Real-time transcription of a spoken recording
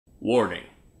Warning.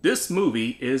 This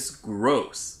movie is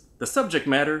gross. The subject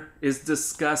matter is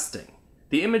disgusting.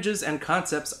 The images and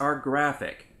concepts are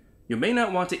graphic. You may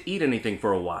not want to eat anything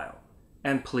for a while.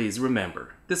 And please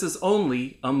remember, this is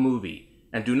only a movie,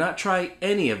 and do not try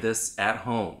any of this at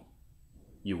home.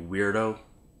 You weirdo.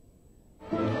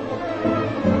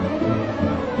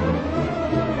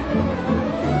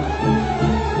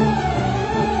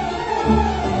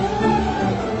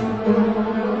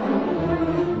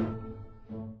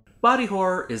 Body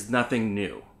horror is nothing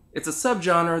new. It's a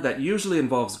subgenre that usually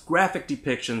involves graphic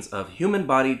depictions of human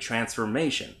body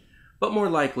transformation, but more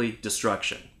likely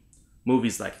destruction.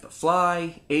 Movies like The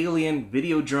Fly, Alien,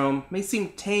 Videodrome may seem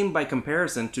tame by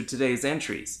comparison to today's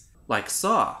entries, like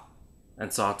Saw,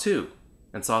 and Saw 2,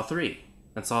 and Saw 3,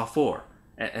 and Saw 4,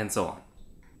 and so on.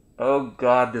 Oh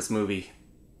god, this movie.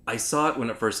 I saw it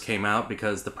when it first came out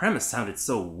because the premise sounded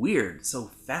so weird, so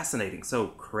fascinating, so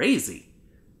crazy.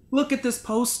 Look at this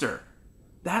poster.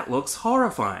 That looks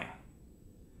horrifying.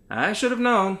 I should have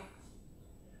known.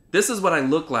 This is what I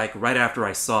looked like right after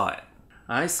I saw it.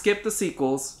 I skipped the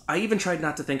sequels. I even tried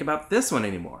not to think about this one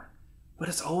anymore. But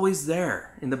it's always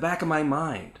there, in the back of my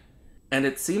mind. And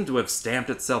it seemed to have stamped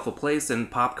itself a place in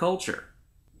pop culture.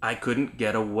 I couldn't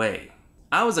get away.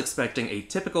 I was expecting a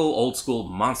typical old-school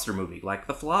monster movie like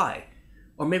The Fly,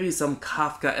 or maybe some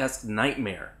Kafka-esque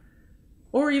nightmare,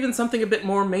 or even something a bit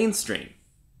more mainstream.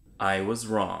 I was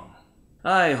wrong.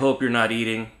 I hope you're not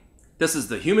eating. This is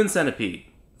the Human Centipede,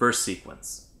 first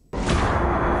sequence.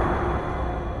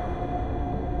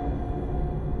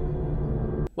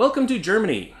 Welcome to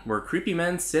Germany, where creepy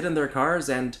men sit in their cars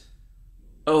and...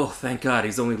 Oh, thank God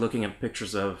he's only looking at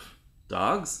pictures of...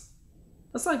 dogs?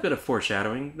 A slight bit of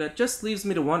foreshadowing that just leaves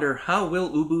me to wonder, how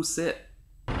will Ubu sit?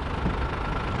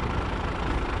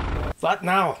 What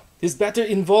now? This battle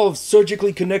involves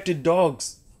surgically connected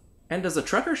dogs. And does a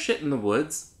trucker shit in the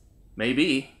woods?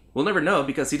 Maybe. We'll never know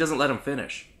because he doesn't let him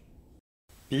finish.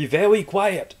 Be very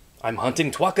quiet. I'm hunting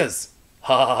twakas.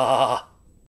 Ha ha ha ha.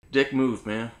 Dick move,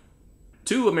 man.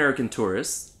 Two American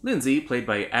tourists, Lindsay, played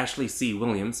by Ashley C.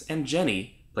 Williams, and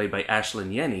Jenny, played by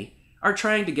Ashlyn Yenny, are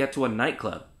trying to get to a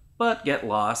nightclub, but get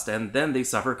lost and then they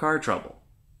suffer car trouble.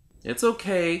 It's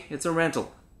okay, it's a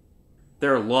rental.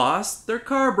 They're lost, their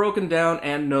car broken down,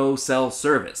 and no cell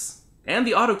service. And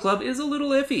the auto club is a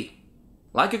little iffy.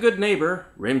 Like a good neighbor,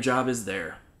 rim job is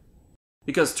there.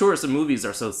 Because tourists in movies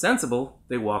are so sensible,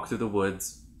 they walk through the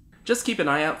woods. Just keep an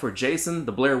eye out for Jason,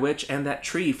 the Blair Witch, and that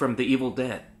tree from The Evil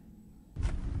Dead.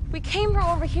 We came from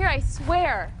over here, I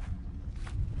swear.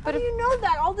 How do you know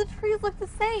that? All the trees look the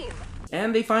same.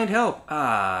 And they find help.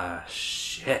 Ah,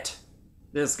 shit.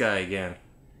 This guy again.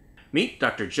 Meet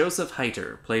Dr. Joseph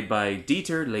Heiter, played by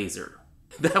Dieter Laser.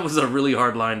 That was a really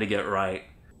hard line to get right.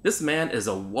 This man is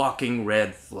a walking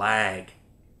red flag.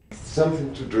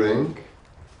 Something to drink?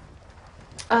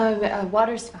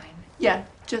 Water's fine. Yeah,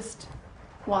 just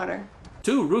water.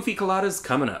 2 roofie coladas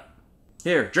coming up.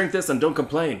 Here, drink this and don't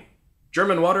complain.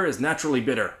 German water is naturally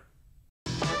bitter.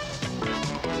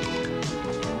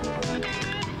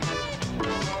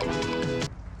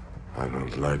 I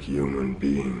don't like human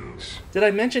beings. Did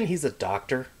I mention he's a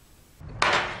doctor?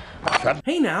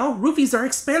 Hey now, roofies are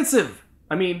expensive!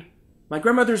 I mean, my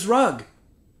grandmother's rug.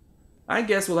 I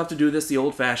guess we'll have to do this the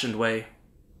old-fashioned way.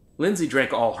 Lindsay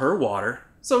drank all her water,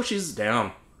 so she's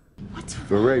down. What's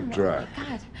The rape track.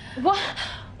 God. What?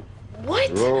 What?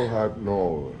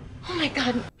 Rohypnol. Oh my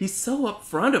God. He's so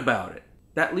upfront about it.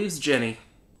 That leaves Jenny.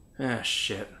 Ah,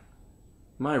 shit.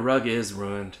 My rug is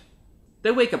ruined.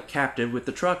 They wake up captive with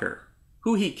the trucker,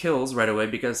 who he kills right away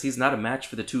because he's not a match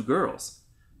for the 2 girls,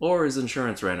 or his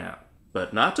insurance ran out.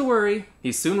 But not to worry,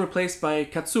 he's soon replaced by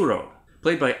Katsuro,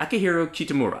 played by Akihiro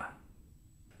Kitamura.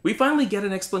 We finally get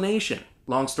an explanation.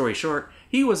 Long story short,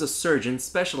 he was a surgeon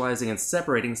specializing in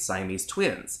separating Siamese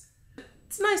twins.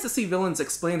 It's nice to see villains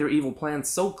explain their evil plans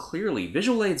so clearly.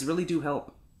 Visual aids really do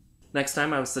help. Next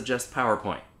time I would suggest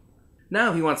PowerPoint.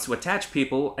 Now he wants to attach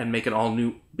people and make an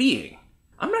all-new being.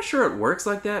 I'm not sure it works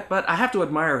like that, but I have to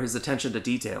admire his attention to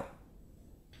detail.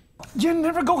 You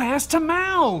never go ass to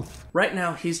mouth! Right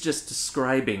now, he's just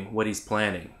describing what he's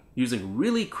planning, using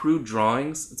really crude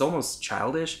drawings. It's almost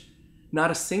childish. Not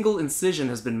a single incision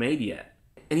has been made yet.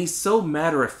 And he's so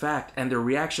matter-of-fact, and their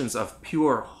reactions of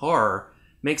pure horror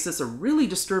makes this a really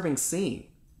disturbing scene.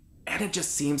 And it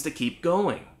just seems to keep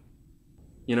going.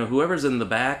 You know, whoever's in the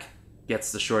back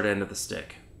gets the short end of the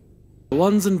stick. The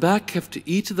ones in back have to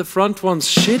eat the front ones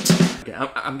shit. Okay,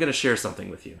 I'm gonna share something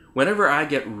with you. Whenever I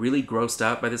get really grossed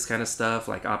out by this kind of stuff,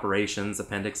 like operations,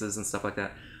 appendixes, and stuff like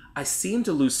that, I seem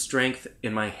to lose strength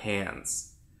in my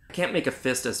hands. I can't make a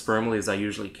fist as firmly as I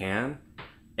usually can,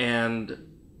 and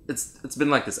It's been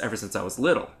like this ever since I was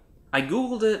little. I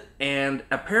googled it, and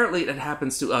apparently it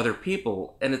happens to other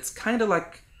people, and it's kind of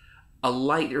like a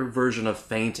lighter version of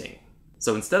fainting.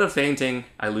 So instead of fainting,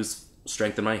 I lose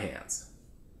strength in my hands.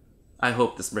 I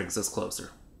hope this brings us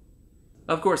closer.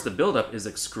 Of course, the buildup is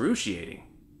excruciating.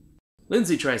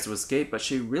 Lindsay tries to escape, but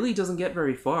she really doesn't get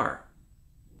very far.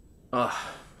 Ugh,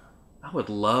 I would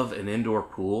love an indoor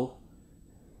pool.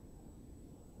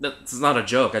 That's not a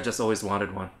joke, I just always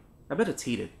wanted one. I bet it's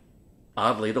heated.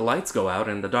 Oddly, the lights go out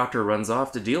and the doctor runs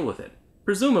off to deal with it,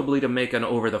 presumably to make an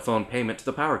over-the-phone payment to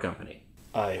the power company.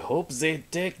 I hope they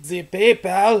take the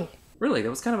PayPal. Really, that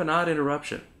was kind of an odd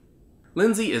interruption.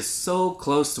 Lindsay is so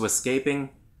close to escaping,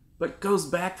 but goes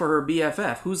back for her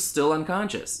BFF, who's still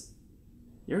unconscious.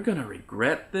 You're gonna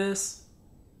regret this?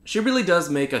 She really does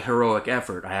make a heroic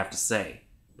effort, I have to say,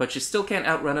 but she still can't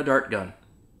outrun a dart gun.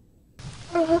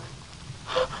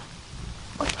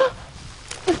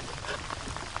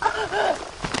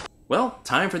 Well,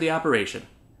 time for the operation.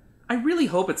 I really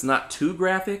hope it's not too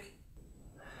graphic.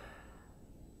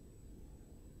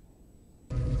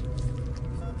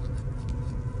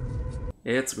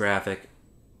 It's graphic.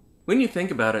 When you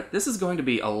think about it, this is going to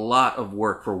be a lot of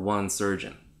work for one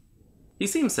surgeon. He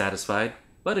seems satisfied,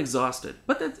 but exhausted.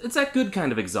 But it's that good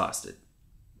kind of exhausted.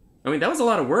 I mean, that was a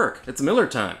lot of work. It's Miller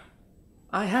time.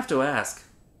 I have to ask,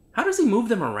 how does he move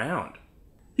them around?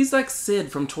 He's like Sid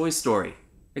from Toy Story,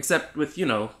 except with, you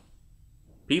know,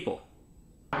 people.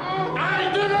 I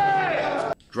did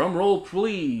it! Drum roll,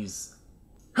 please.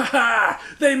 Haha!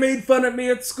 They made fun of me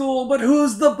at school, but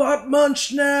who's the butt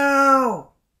munch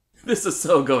now? This is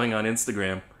so going on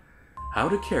Instagram. How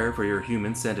to care for your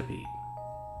human centipede.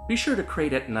 Be sure to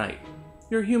crate at night.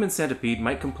 Your human centipede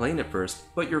might complain at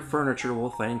first, but your furniture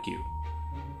will thank you.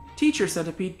 Teach your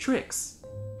centipede tricks.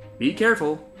 Be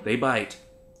careful, they bite.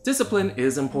 Discipline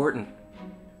is important.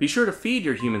 Be sure to feed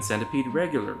your human centipede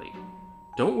regularly.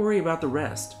 Don't worry about the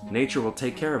rest. Nature will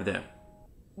take care of them.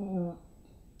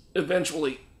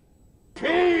 Eventually.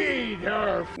 Feed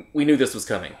her! We knew this was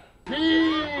coming.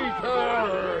 Feed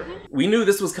her! We knew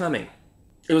this was coming.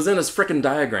 It was in his frickin'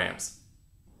 diagrams.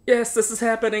 Yes, this is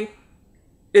happening.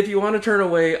 If you want to turn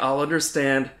away, I'll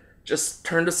understand. Just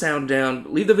turn the sound down.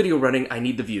 Leave the video running. I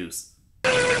need the views.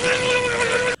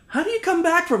 How do you come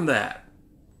back from that?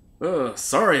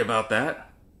 Sorry about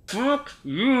that. Fuck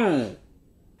you.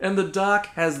 And the doc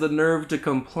has the nerve to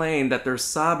complain that their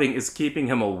sobbing is keeping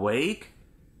him awake?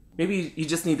 Maybe you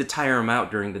just need to tire him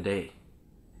out during the day.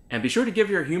 And be sure to give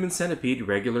your human centipede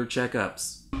regular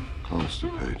checkups.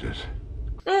 Constipated.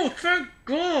 Oh, thank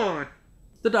God!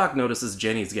 The doc notices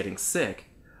Jenny's getting sick.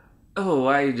 Oh,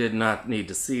 I did not need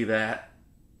to see that.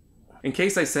 In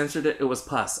case I censored it, it was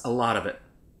pus, a lot of it.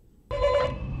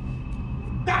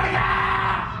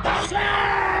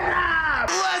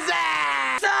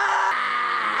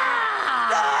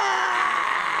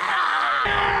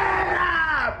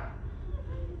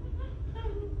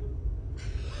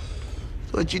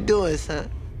 What you doing, son?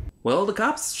 Well, the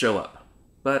cops show up,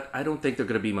 but I don't think they're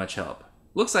going to be much help.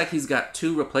 Looks like he's got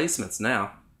 2 replacements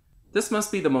now. This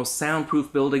must be the most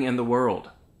soundproof building in the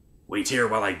world. Wait here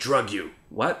while I drug you.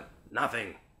 What?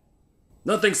 Nothing.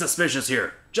 Nothing suspicious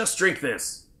here. Just drink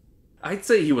this. I'd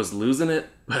say he was losing it,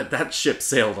 but that ship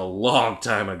sailed a long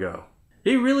time ago.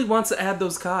 He really wants to add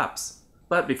those cops.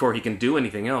 But before he can do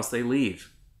anything else, they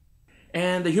leave.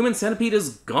 And the human centipede is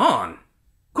gone.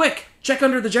 Quick, check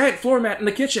under the giant floor mat in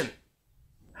the kitchen.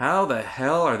 How the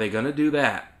hell are they gonna do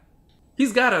that?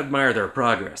 He's gotta admire their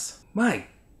progress. My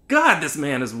God, this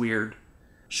man is weird.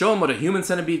 Show him what a human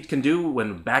centipede can do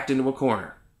when backed into a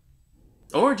corner.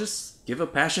 Or just give a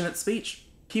passionate speech.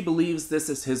 He believes this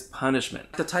is his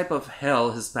punishment, the type of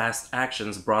hell his past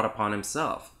actions brought upon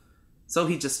himself. So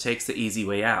he just takes the easy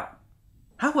way out.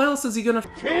 How else is he gonna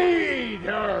feed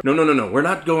her? No, we're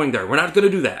not going there. We're not gonna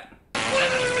do that.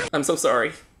 I'm so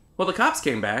sorry. Well, the cops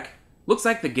came back. Looks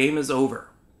like the game is over.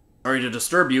 Sorry to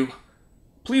disturb you.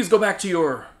 Please go back to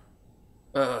your,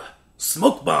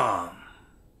 smoke bomb.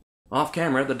 Off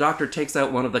camera, the doctor takes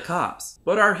out one of the cops.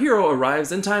 But our hero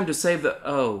arrives in time to save the...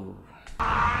 Oh.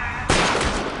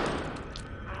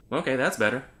 Okay, that's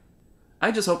better.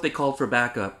 I just hope they called for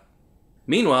backup.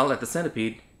 Meanwhile, at the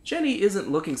centipede, Jenny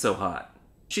isn't looking so hot.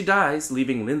 She dies,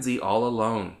 leaving Lindsay all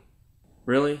alone.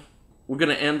 Really? We're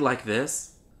gonna end like this?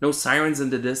 No sirens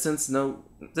in the distance? No...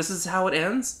 This is how it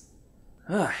ends?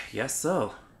 Yes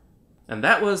so. And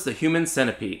that was the human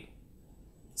centipede.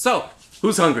 So,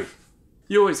 who's hungry?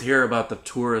 You always hear about the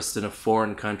tourist in a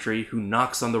foreign country who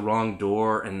knocks on the wrong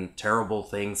door and terrible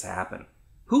things happen.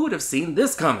 Who would have seen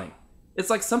this coming? It's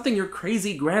like something your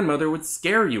crazy grandmother would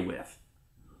scare you with.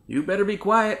 You better be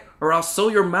quiet or I'll sew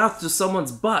your mouth to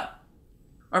someone's butt.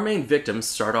 Our main victims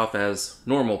start off as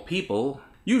normal people,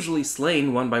 usually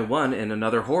slain one by one in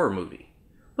another horror movie.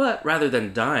 But rather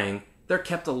than dying, they're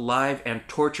kept alive and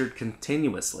tortured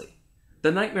continuously.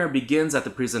 The nightmare begins at the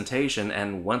presentation,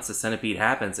 and once the centipede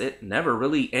happens, it never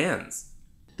really ends.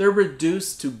 They're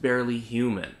reduced to barely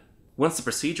human. Once the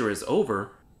procedure is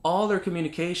over, all their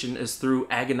communication is through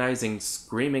agonizing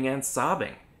screaming and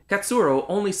sobbing. Katsuro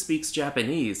only speaks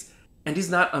Japanese, and he's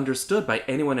not understood by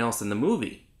anyone else in the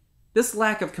movie. This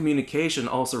lack of communication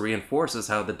also reinforces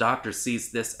how the doctor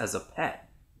sees this as a pet.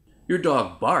 Your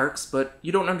dog barks, but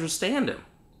you don't understand him.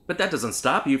 But that doesn't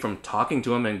stop you from talking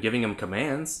to him and giving him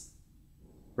commands.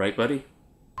 Right, buddy?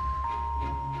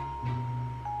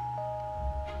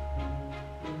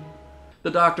 The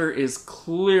doctor is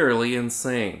clearly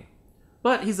insane.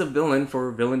 But he's a villain for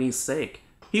villainy sake.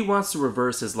 He wants to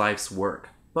reverse his life's work.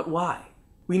 But why?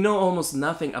 We know almost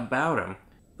nothing about him.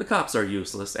 The cops are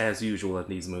useless, as usual in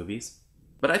these movies.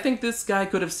 But I think this guy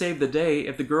could have saved the day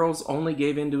if the girls only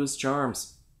gave in to his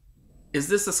charms. Is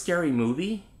this a scary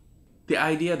movie? The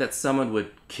idea that someone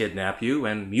would kidnap you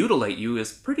and mutilate you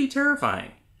is pretty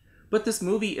terrifying. But this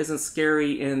movie isn't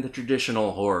scary in the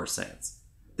traditional horror sense.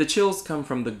 The chills come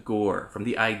from the gore, from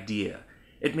the idea.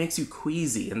 It makes you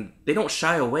queasy, and they don't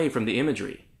shy away from the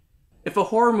imagery. If a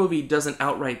horror movie doesn't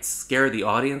outright scare the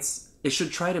audience, it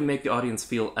should try to make the audience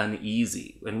feel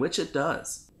uneasy, in which it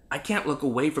does. I can't look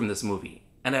away from this movie,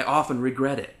 and I often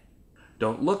regret it.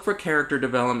 Don't look for character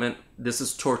development. This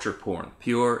is torture porn,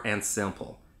 pure and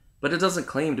simple. But it doesn't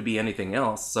claim to be anything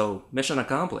else, so mission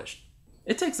accomplished.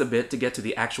 It takes a bit to get to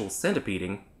the actual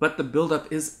centipeding, but the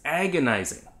buildup is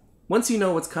agonizing. Once you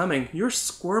know what's coming, you're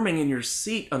squirming in your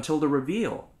seat until the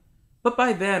reveal. But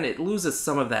by then, it loses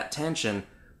some of that tension,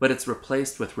 but it's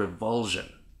replaced with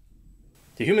revulsion.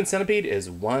 The Human Centipede is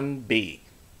 1B.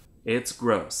 It's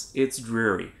gross, it's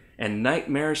dreary, and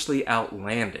nightmarishly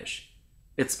outlandish.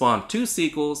 It spawned 2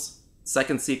 sequels,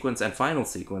 second sequence and final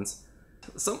sequence.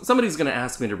 Somebody's gonna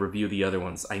ask me to review the other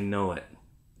ones, I know it.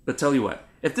 But tell you what,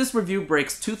 if this review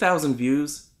breaks 2,000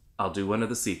 views, I'll do one of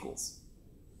the sequels.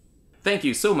 Thank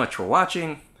you so much for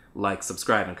watching. Like,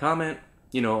 subscribe, and comment.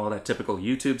 You know, all that typical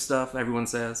YouTube stuff everyone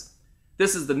says.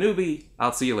 This is theNewBee.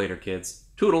 I'll see you later, kids.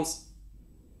 Toodles!